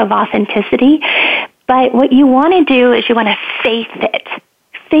life of authenticity. But what you want to do is you want to faith it.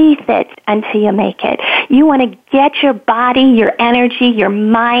 Faith it until you make it. You want to get your body, your energy, your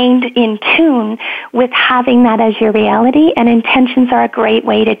mind in tune with having that as your reality, and intentions are a great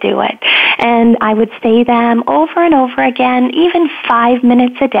way to do it. And I would say them over and over again, even 5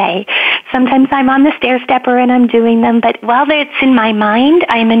 minutes a day. Sometimes I'm on the stair stepper and I'm doing them, but while it's in my mind,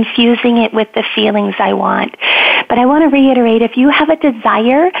 I'm infusing it with the feelings I want. But I want to reiterate, if you have a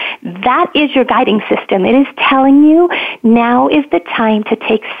desire, that is your guiding system. It is telling you now is the time to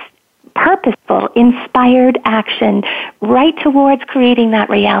take purposeful, inspired action right towards creating that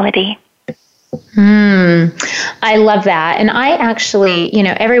reality. I love that. And I actually,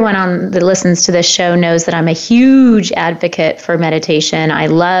 everyone that listens to this show knows that I'm a huge advocate for meditation. I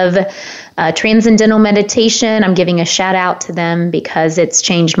love transcendental meditation. I'm giving a shout out to them because it's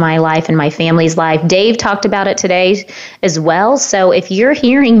changed my life and my family's life. Dave talked about it today as well. So if you're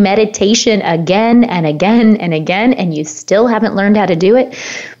hearing meditation again and again and again, and you still haven't learned how to do it,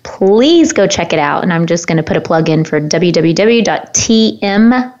 please go check it out. And I'm just going to put a plug in for www.tm.org.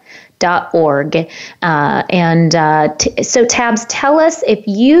 So Tabs, tell us if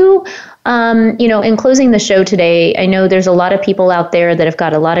you, in closing the show today, I know there's a lot of people out there that have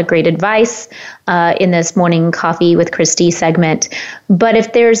got a lot of great advice in this morning Coffee with Christy segment. But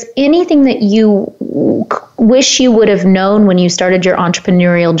if there's anything that you wish you would have known when you started your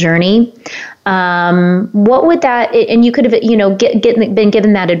entrepreneurial journey, what would that, and you could have, been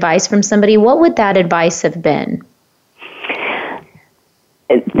given that advice from somebody, what would that advice have been?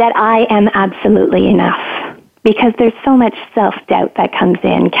 That I am absolutely enough, because there's so much self-doubt that comes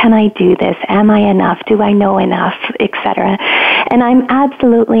in. Can I do this? Am I enough? Do I know enough? Etc. And I'm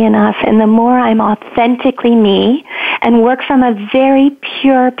absolutely enough. And the more I'm authentically me and work from a very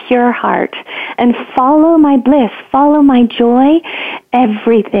pure heart and follow my bliss, follow my joy,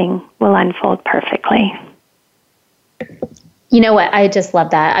 everything will unfold perfectly. You know what? I just love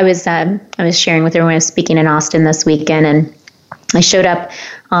that. I was sharing with everyone. I was speaking in Austin this weekend, and I showed up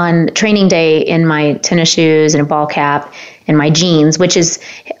on training day in my tennis shoes and a ball cap and my jeans, which is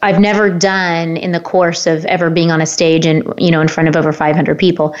I've never done in the course of ever being on a stage and, in front of over 500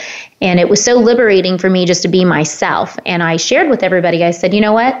 people. And it was so liberating for me just to be myself. And I shared with everybody, I said, you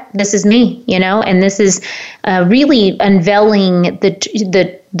know what, this is me, and this is really unveiling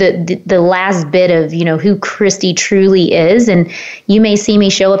the last bit of, who Christy truly is. And you may see me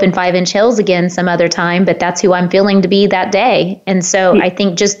show up in 5-inch heels again some other time, but that's who I'm feeling to be that day. And so I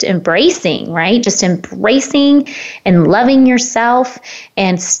think just embracing, right? Just embracing and loving yourself,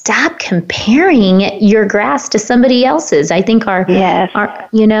 and stop comparing your grass to somebody else's. I think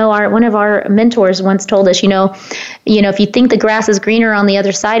one of our mentors once told us, if you think the grass is greener on the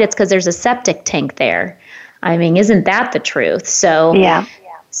other side, it's because there's a septic tank there. I mean, isn't that the truth? So, yeah.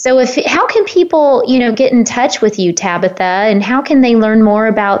 So how can people, get in touch with you, Tabitha, and how can they learn more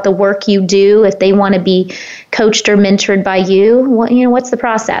about the work you do if they want to be coached or mentored by you? What's the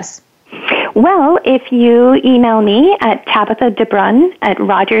process? Well, if you email me at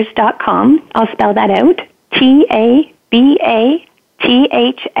tabithadebrun@rogers.com, I'll spell that out,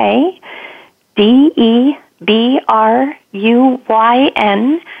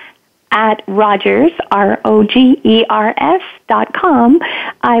 TABATHADEBRUYN at Rogers, ROGERS.com,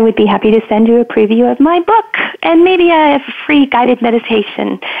 I would be happy to send you a preview of my book and maybe a free guided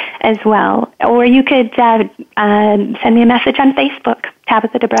meditation as well. Or you could send me a message on Facebook,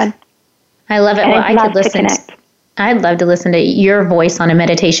 Tabitha DeBrun. I love it. Well, I could listen. I'd love to listen to your voice on a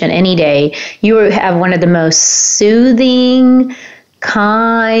meditation any day. You have one of the most soothing,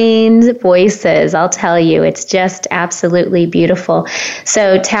 kind voices. I'll tell you, it's just absolutely beautiful.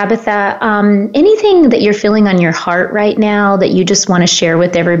 So, Tabitha, anything that you're feeling on your heart right now that you just want to share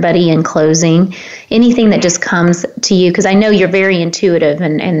with everybody in closing? Anything that just comes to you? Because I know you're very intuitive,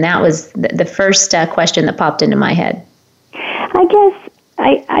 and that was the first question that popped into my head. I guess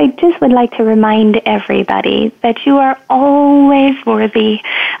I just would like to remind everybody that you are always worthy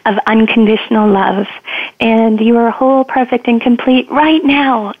of unconditional love, and you are whole, perfect, and complete right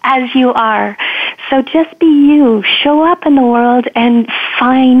now as you are. So just be you. Show up in the world and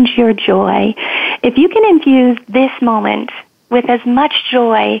find your joy. If you can infuse this moment with as much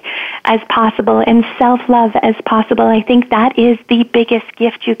joy as possible and self-love as possible, I think that is the biggest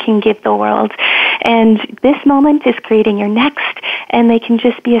gift you can give the world. And this moment is creating your next, and they can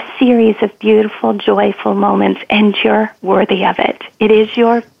just be a series of beautiful, joyful moments, and you're worthy of it. It is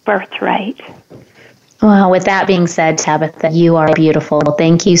your birthright. Well, with that being said, Tabitha, you are beautiful.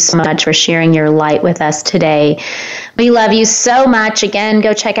 Thank you so much for sharing your light with us today. We love you so much. Again,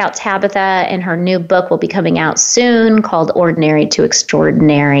 go check out Tabitha, and her new book will be coming out soon called Ordinary to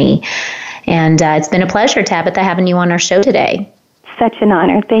Extraordinary. And it's been a pleasure, Tabitha, having you on our show today. Such an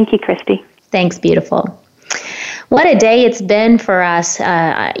honor. Thank you, Christy. Thanks, beautiful. What a day it's been for us.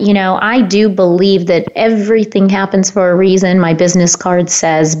 I do believe that everything happens for a reason. My business card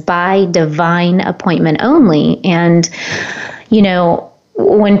says, by divine appointment only. And,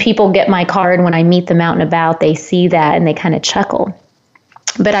 when people get my card, when I meet them out and about, they see that and they kind of chuckle.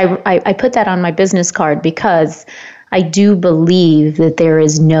 But I put that on my business card because I do believe that there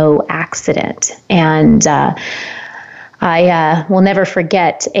is no accident. And I will never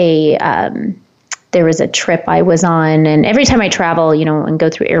forget there was a trip I was on, and every time I travel, and go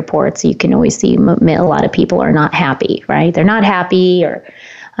through airports, you can always see a lot of people are not happy, right? They're not happy, or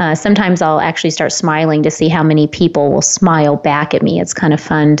sometimes I'll actually start smiling to see how many people will smile back at me. It's kind of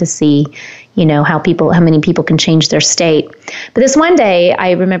fun to see, how many people can change their state. But this one day,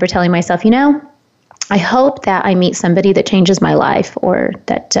 I remember telling myself, I hope that I meet somebody that changes my life, or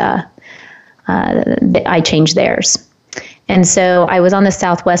that I change theirs. And so I was on the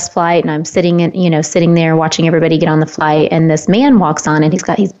Southwest flight, and I'm sitting there watching everybody get on the flight, and this man walks on, and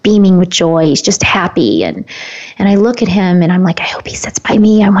he's beaming with joy. He's just happy. And I look at him, and I'm like, I hope he sits by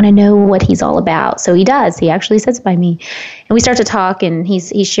me. I want to know what he's all about. So he does. He actually sits by me. And we start to talk, and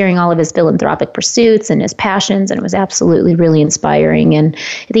he's sharing all of his philanthropic pursuits and his passions, and it was absolutely really inspiring. And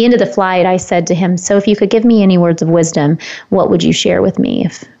at the end of the flight, I said to him, so if you could give me any words of wisdom, what would you share with me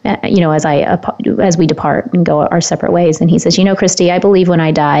as we depart and go our separate ways? And he says, Christy, I believe when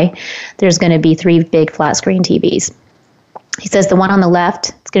I die, there's going to be 3 big flat screen TVs. He says the one on the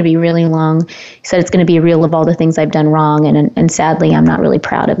left, it's going to be really long. He said it's going to be a reel of all the things I've done wrong, and sadly, I'm not really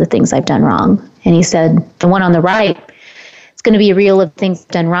proud of the things I've done wrong. And he said the one on the right, it's going to be a reel of things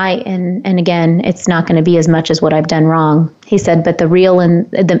done right, and again, it's not going to be as much as what I've done wrong. He said, but the reel in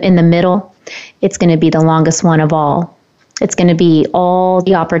the middle, it's going to be the longest one of all. It's going to be all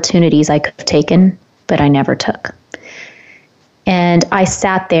the opportunities I could have taken, but I never took. And I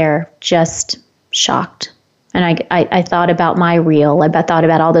sat there just shocked. And I thought about my reel. I thought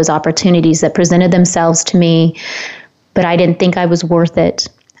about all those opportunities that presented themselves to me, but I didn't think I was worth it.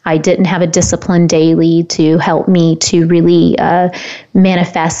 I didn't have a discipline daily to help me to really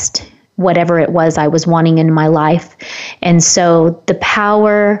manifest whatever it was I was wanting in my life. And so the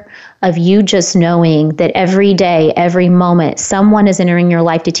power of you just knowing that every day, every moment, someone is entering your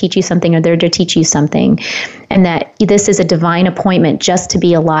life to teach you something, or they're to teach you something, and that this is a divine appointment just to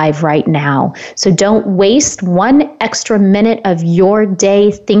be alive right now. So don't waste one extra minute of your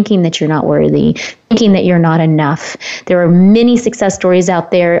day thinking that you're not worthy, thinking that you're not enough. There are many success stories out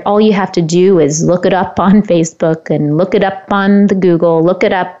there. All you have to do is look it up on Facebook and look it up on the Google, look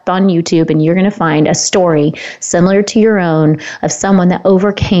it up on YouTube, and you're going to find a story similar to your own of someone that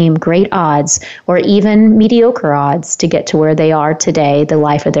overcame great odds, or even mediocre odds, to get to where they are today, the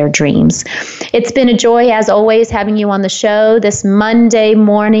life of their dreams. It's been a joy, as always, having you on the show this Monday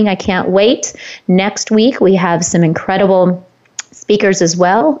morning. I can't wait. Next week, we have some incredible speakers as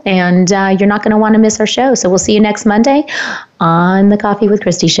well. And you're not going to want to miss our show. So we'll see you next Monday on the Coffee with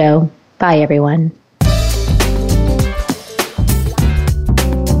Christy show. Bye, everyone.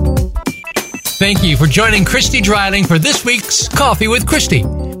 Thank you for joining Christy Dreiling for this week's Coffee with Christy.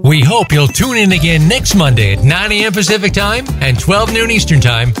 We hope you'll tune in again next Monday at 9 a.m. Pacific Time and 12 noon Eastern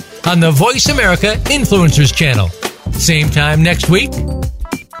Time on the Voice America Influencers channel. Same time next week.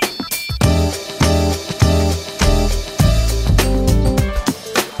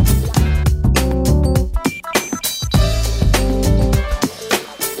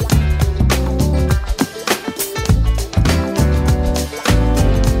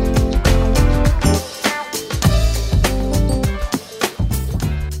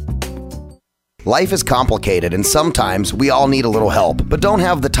 Life is complicated and sometimes we all need a little help, but don't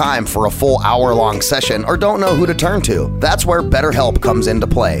have the time for a full hour-long session or don't know who to turn to. That's where BetterHelp comes into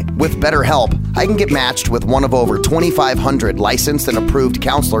play. With BetterHelp, I can get matched with one of over 2,500 licensed and approved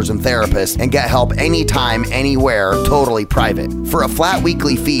counselors and therapists and get help anytime, anywhere, totally private. For a flat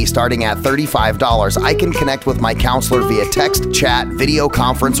weekly fee starting at $35, I can connect with my counselor via text, chat, video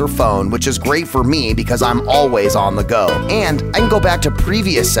conference, or phone, which is great for me because I'm always on the go. And I can go back to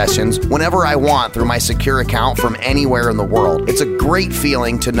previous sessions whenever I want through my secure account from anywhere in the world. It's a great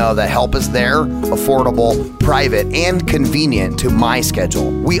feeling to know that help is there, affordable, private, and convenient to my schedule.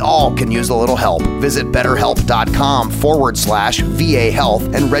 We all can use a little help. Visit BetterHelp.com/VA Health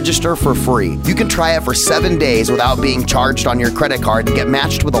and register for free. You can try it for 7 days without being charged on your credit card and get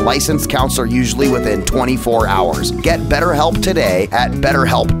matched with a licensed counselor usually within 24 hours. Get BetterHelp today at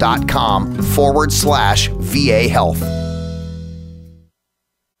BetterHelp.com/VA Health.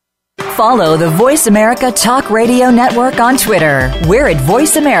 Follow the Voice America Talk Radio Network on Twitter. We're at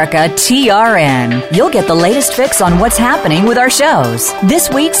Voice America TRN. You'll get the latest fix on what's happening with our shows, this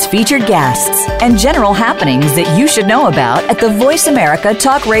week's featured guests, and general happenings that you should know about at the Voice America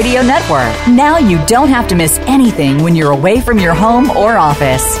Talk Radio Network. Now you don't have to miss anything when you're away from your home or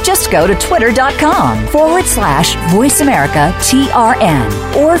office. Just go to twitter.com/Voice America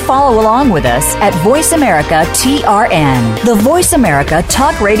TRN or follow along with us at Voice America TRN, the Voice America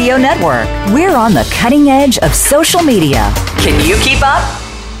Talk Radio Network. We're on the cutting edge of social media. Can you keep up?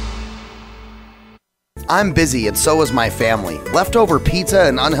 I'm busy and so is my family. Leftover pizza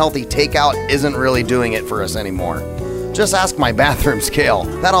and unhealthy takeout isn't really doing it for us anymore. Just ask my bathroom scale.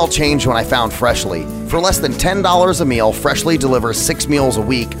 That all changed when I found Freshly. For less than $10 a meal, Freshly delivers 6 meals a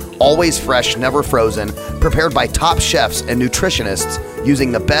week, always fresh, never frozen, prepared by top chefs and nutritionists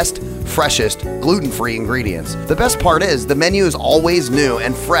using the best, freshest, gluten-free ingredients. The best part is the menu is always new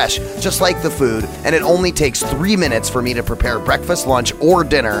and fresh, just like the food, and it only takes 3 minutes for me to prepare breakfast, lunch, or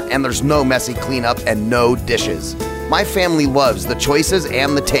dinner, and there's no messy cleanup and no dishes. My family loves the choices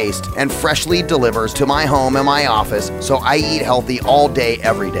and the taste, and Freshly delivers to my home and my office, so I eat healthy all day,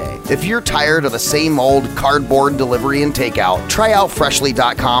 every day. If you're tired of the same old cardboard delivery and takeout, try out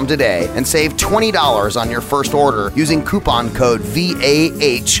Freshly.com today and save $20 on your first order using coupon code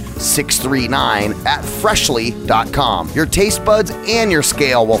VAH639 at Freshly.com. Your taste buds and your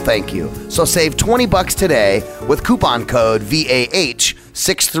scale will thank you. So save $20 today with coupon code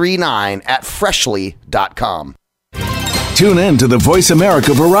VAH639 at Freshly.com. Tune in to the Voice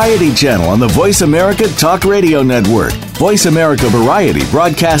America Variety channel on the Voice America Talk Radio Network. Voice America Variety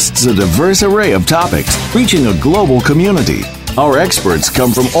broadcasts a diverse array of topics, reaching a global community. Our experts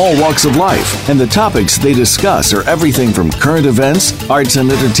come from all walks of life, and the topics they discuss are everything from current events, arts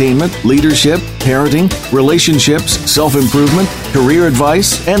and entertainment, leadership, parenting, relationships, self-improvement, career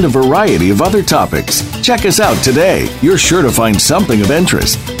advice, and a variety of other topics. Check us out today. You're sure to find something of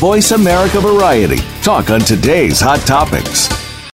interest. Voice America Variety. Talk on today's hot topics.